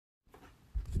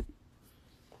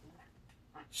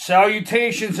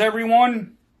Salutations,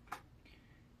 everyone.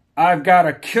 I've got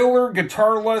a killer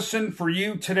guitar lesson for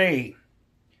you today.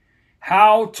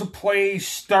 How to play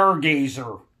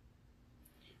Stargazer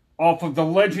off of the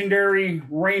legendary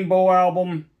Rainbow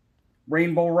album,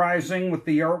 Rainbow Rising, with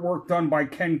the artwork done by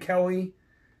Ken Kelly,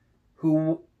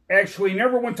 who actually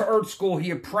never went to art school.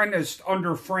 He apprenticed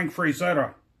under Frank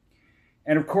Frazetta.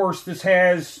 And of course, this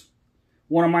has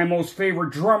one of my most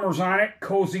favorite drummers on it,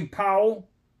 Cozy Powell,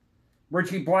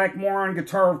 Richie Blackmore on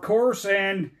guitar, of course,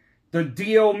 and the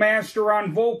Dio Master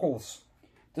on vocals.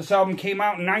 This album came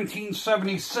out in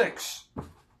 1976.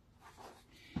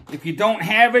 If you don't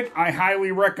have it, I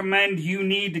highly recommend you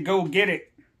need to go get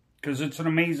it, because it's an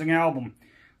amazing album.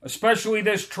 Especially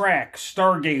this track,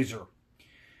 Stargazer.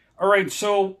 Alright,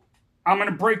 so I'm going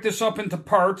to break this up into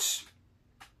parts.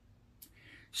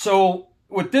 So,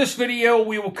 with this video,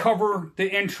 we will cover the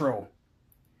intro.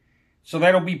 So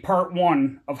that'll be part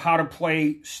one of how to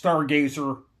play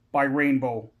Stargazer by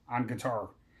Rainbow on guitar.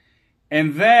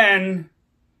 And then,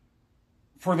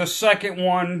 for the second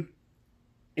one,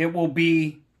 it will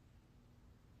be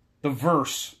the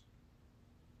verse.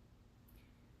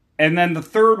 And then the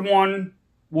third one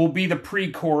will be the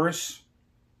pre-chorus.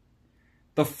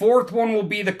 The fourth one will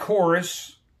be the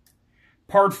chorus.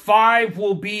 Part 5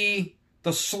 will be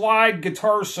the slide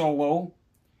guitar solo.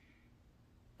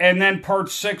 And then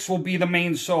part 6 will be the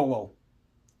main solo.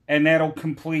 And that'll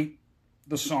complete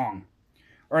the song.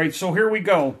 Alright, so here we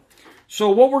go. So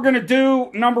what we're going to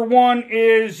do, number one,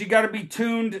 is you got to be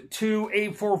tuned to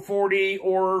A440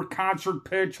 or concert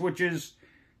pitch, which is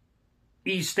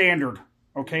E standard.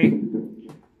 Okay?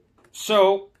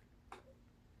 So,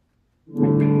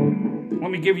 let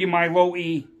me give you my low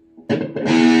E.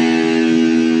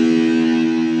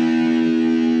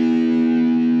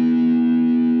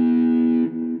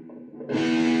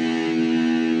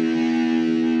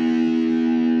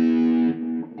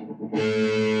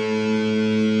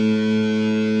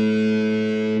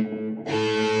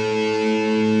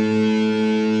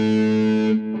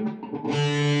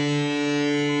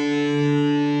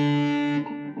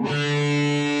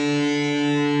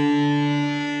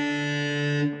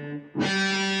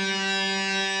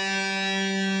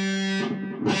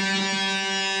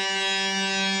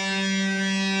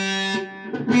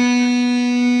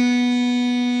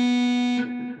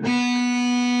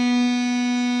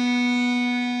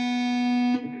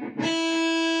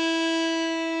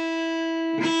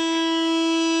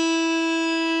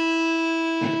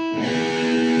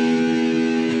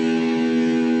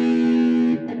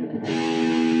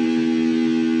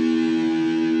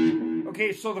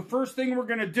 Okay, so the first thing we're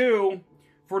going to do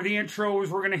for the intro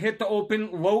is we're going to hit the open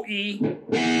low E.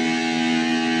 Alright?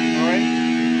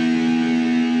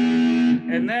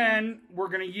 And then we're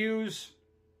going to use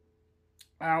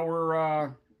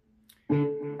our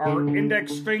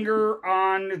index finger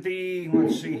on the,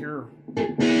 let's see here.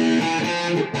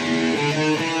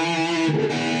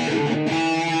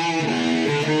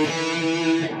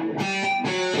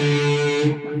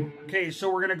 Okay,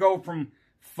 so we're going to go from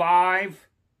 5,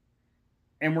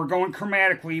 and we're going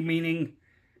chromatically, meaning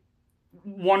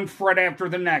one fret after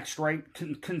the next, right?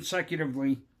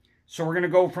 Consecutively. So we're going to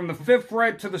go from the 5th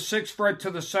fret to the 6th fret to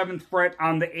the 7th fret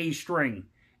on the A string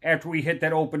after we hit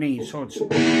that open E. So it's...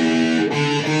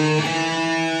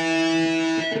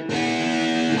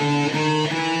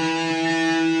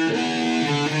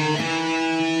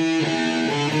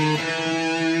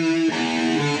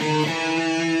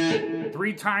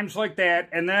 three times like that,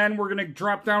 and then we're going to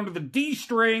drop down to the D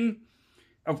string,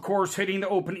 of course hitting the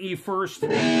open E first,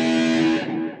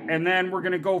 and then we're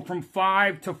going to go from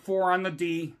 5 to 4 on the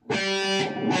D,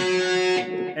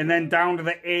 and then down to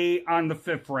the A on the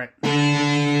 5th fret.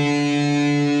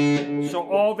 So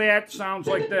all that sounds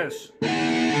like this.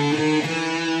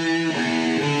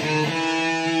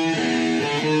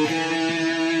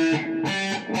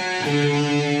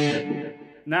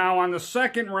 Now on the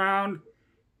second round,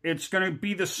 it's going to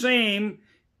be the same,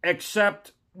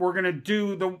 except we're going to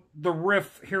do the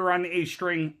riff here on the A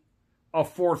string a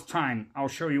 4th time. I'll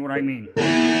show you what I mean.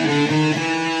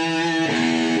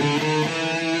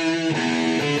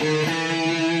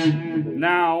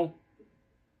 Now,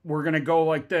 we're going to go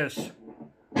like this.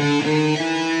 Okay.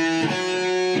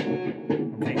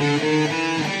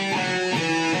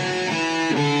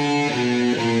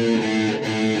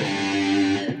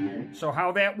 So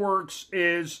how that works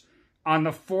is, on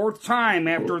the 4th time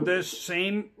after this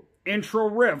same intro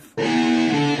riff, then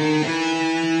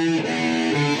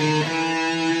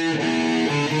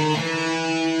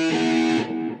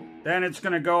it's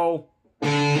going to go.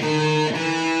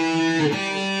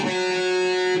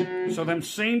 So them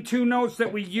same 2 notes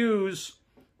that we use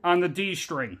on the D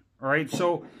string. All right,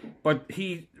 so, but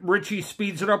Richie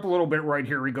speeds it up a little bit right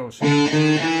here. He goes.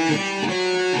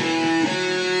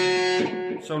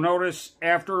 So notice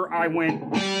after I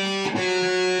went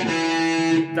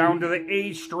down to the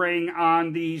A string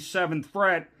on the 7th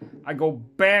fret, I go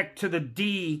back to the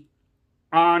D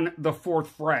on the 4th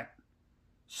fret.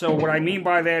 So what I mean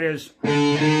by that is, okay,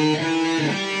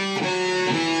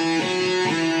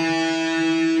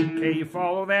 you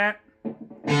follow that?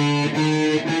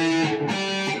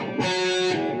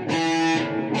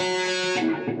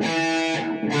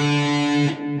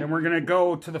 Then we're going to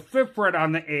go to the 5th fret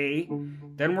on the A.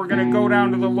 Then we're going to go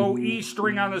down to the low E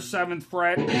string on the 7th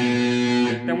fret.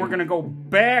 Then we're going to go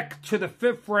back to the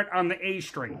 5th fret on the A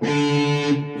string.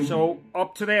 So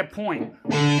up to that point.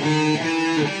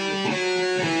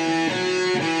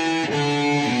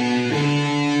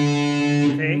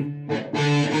 Okay.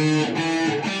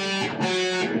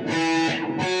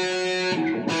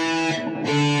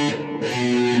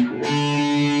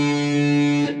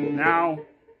 Now,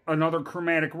 another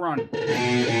chromatic run.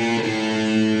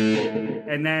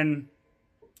 And then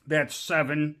that's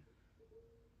 7,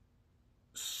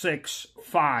 6,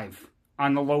 5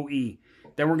 on the low E.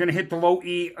 Then we're going to hit the low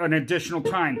E an additional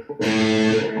time. All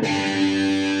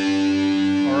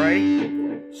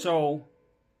right? So,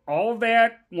 all of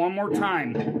that one more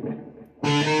time.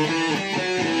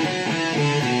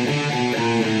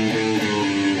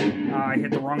 I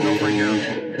hit the wrong note right here.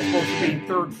 It's supposed to be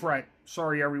 3rd fret.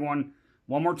 Sorry, everyone.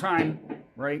 One more time,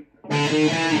 right?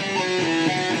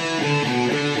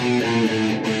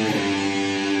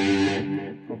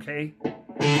 Okay.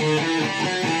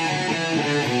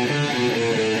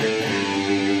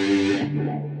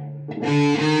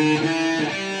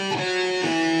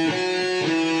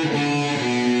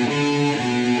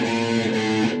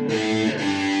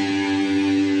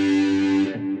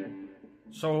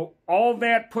 So all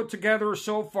that put together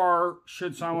so far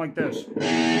should sound like this.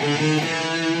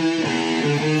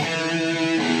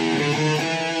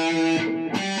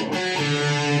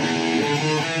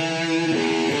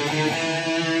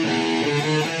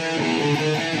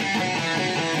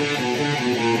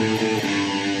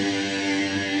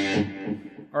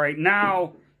 All right,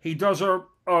 now he does a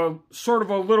sort of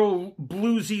a little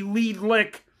bluesy lead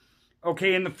lick,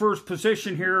 okay, in the first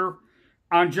position here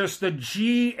on just the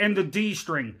G and the D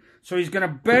string. So he's going to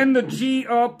bend the G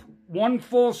up one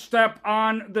full step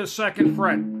on the 2nd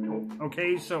fret.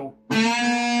 Okay, so.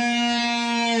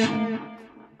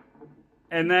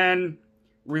 And then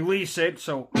release it,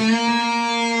 so.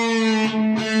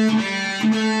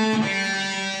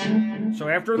 So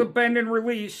after the bend and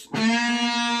release,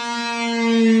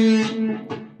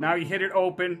 now you hit it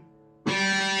open,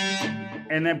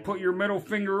 and then put your middle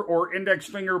finger or index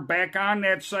finger back on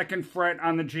that 2nd fret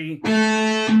on the G,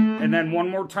 and then one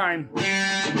more time.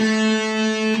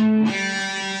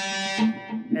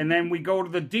 And then we go to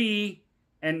the D,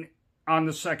 and on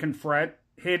the 2nd fret,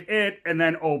 hit it, and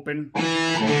then open.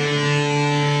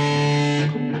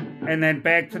 And then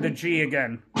back to the G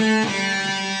again.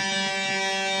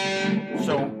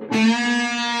 So.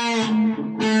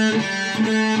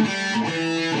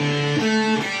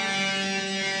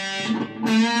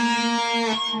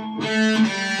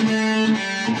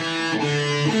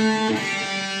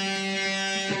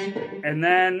 And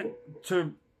then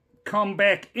to come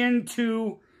back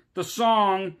into the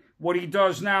song, what he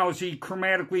does now is he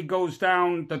chromatically goes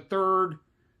down the 3rd,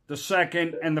 the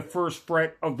 2nd, and the 1st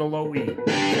fret of the low E.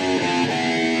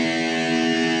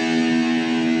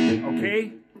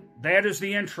 Okay? That is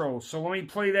the intro. So let me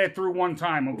play that through one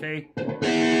time, okay?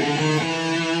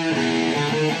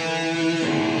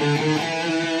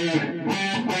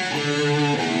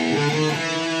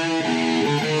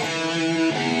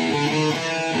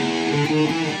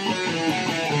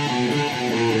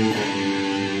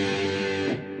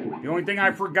 The only thing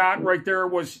I forgot right there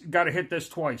was got to hit this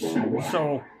twice.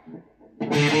 So.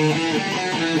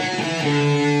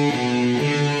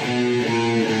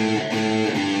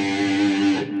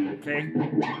 Okay.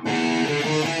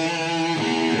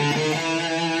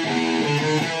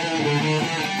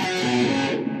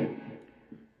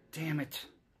 Damn it.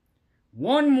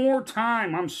 One more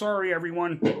time. I'm sorry,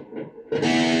 everyone.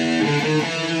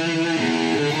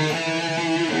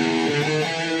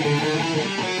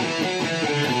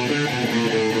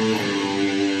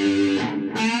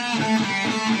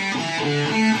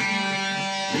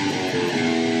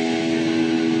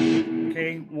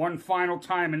 Okay, one final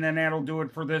time, and then that'll do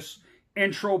it for this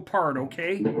intro part,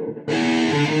 okay?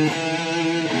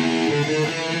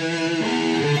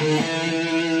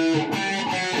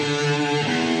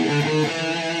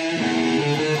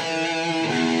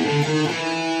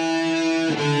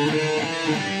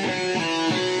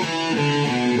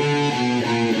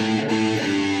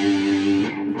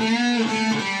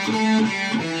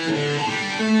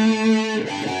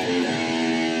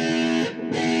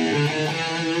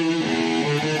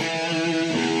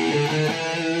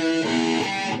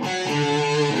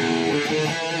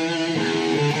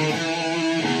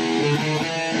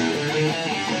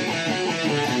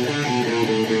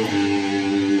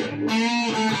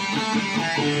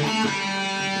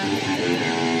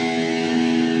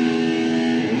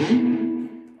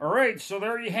 right, so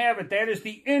there you have it. That is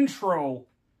the intro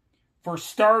for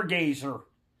Stargazer.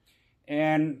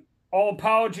 And all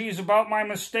apologies about my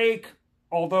mistake,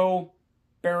 although,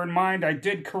 bear in mind, I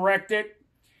did correct it.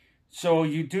 So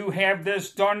you do have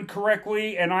this done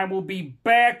correctly, and I will be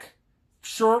back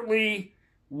shortly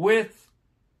with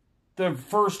the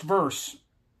first verse.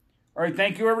 All right,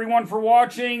 thank you everyone for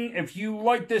watching. If you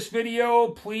like this video,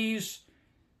 please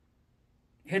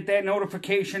hit that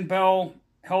notification bell.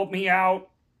 Help me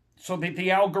out so that the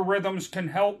algorithms can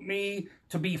help me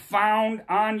to be found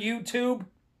on YouTube.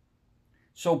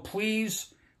 So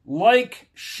please like,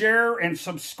 share, and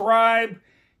subscribe.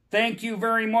 Thank you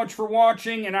very much for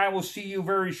watching, and I will see you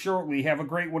very shortly. Have a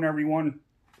great one, everyone.